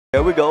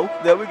There we go,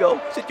 there we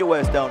go. Sit your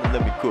ass down and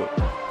let me cook.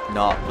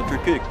 Nah,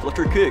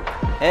 flutter kick.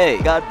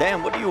 Hey,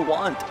 goddamn, what do you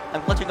want?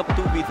 I'm clutching up a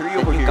 2v3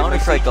 over here.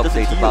 Counter-Strike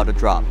update's about to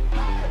drop.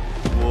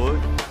 What?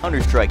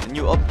 Counter-Strike, the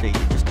new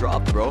update, it just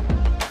dropped, bro.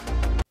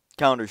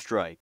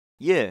 Counter-Strike.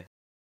 Yeah.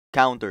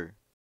 Counter.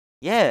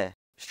 Yeah.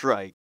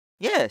 Strike.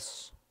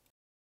 Yes.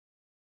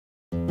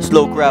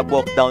 Slow crab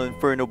walk down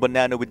Inferno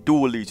banana with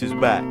dualies is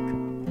back.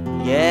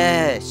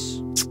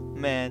 Yes.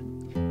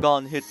 Man,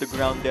 gone hit the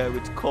ground there,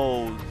 it's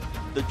cold.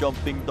 The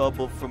jumping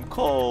double from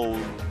cold.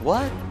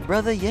 What?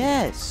 Brother,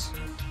 yes.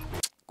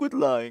 Quit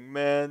lying,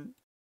 man.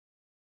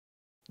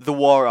 The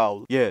War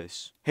Owl.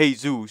 Yes. Hey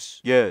Zeus.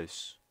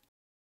 Yes.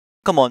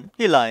 Come on,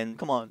 he lying.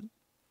 Come on.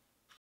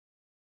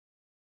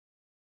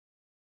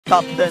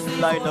 Top 10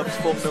 lineups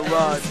from the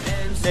Rod.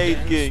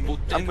 Nate King.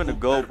 I'm gonna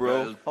go,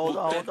 bro. Hold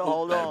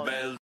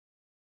on.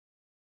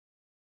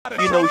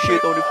 You know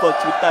shit only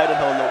fucks with Titan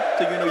Hollow,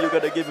 so you know you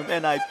gotta give him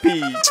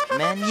NIP.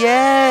 Man,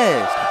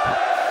 yes.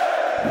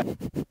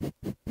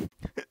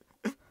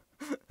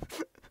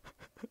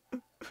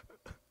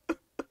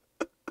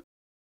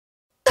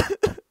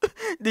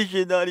 This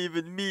shit not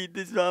even me,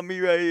 this is not me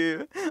right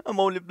here. I'm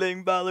only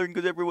playing Valorant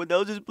because everyone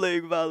else is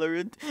playing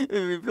Valorant. And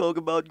we talk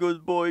about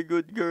good boy,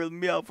 good girl,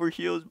 meow for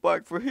heels,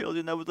 bark for heels,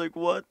 and I was like,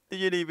 what?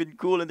 This shit ain't even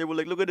cool, and they were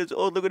like, look at this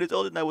old,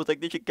 and I was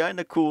like, this shit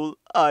kinda cool,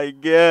 I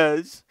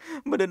guess.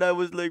 But then I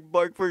was like,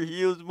 bark for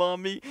heels,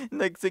 mommy.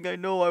 Next thing I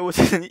know, I was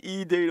in an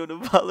E-date on a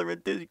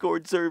Valorant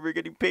Discord server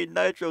getting paid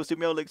nitros to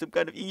meow like some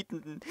kind of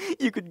Eaton.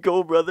 You could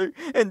go, brother.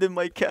 And then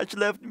my catch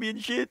left me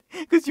and shit,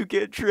 because you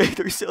can't trade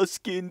or sell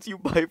skins you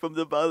buy from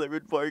the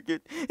Valorant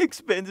market.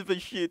 Expensive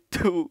as shit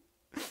too.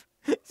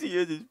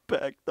 CS is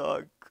back,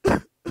 dog.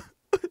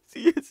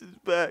 CS is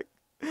back.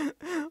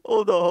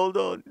 Hold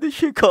on. This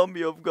shit caught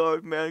me off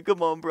guard, man.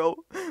 Come on, bro.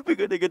 We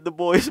gotta get the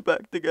boys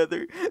back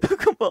together.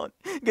 Come on.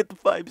 Get the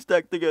 5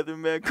 stack together,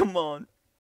 man. Come on.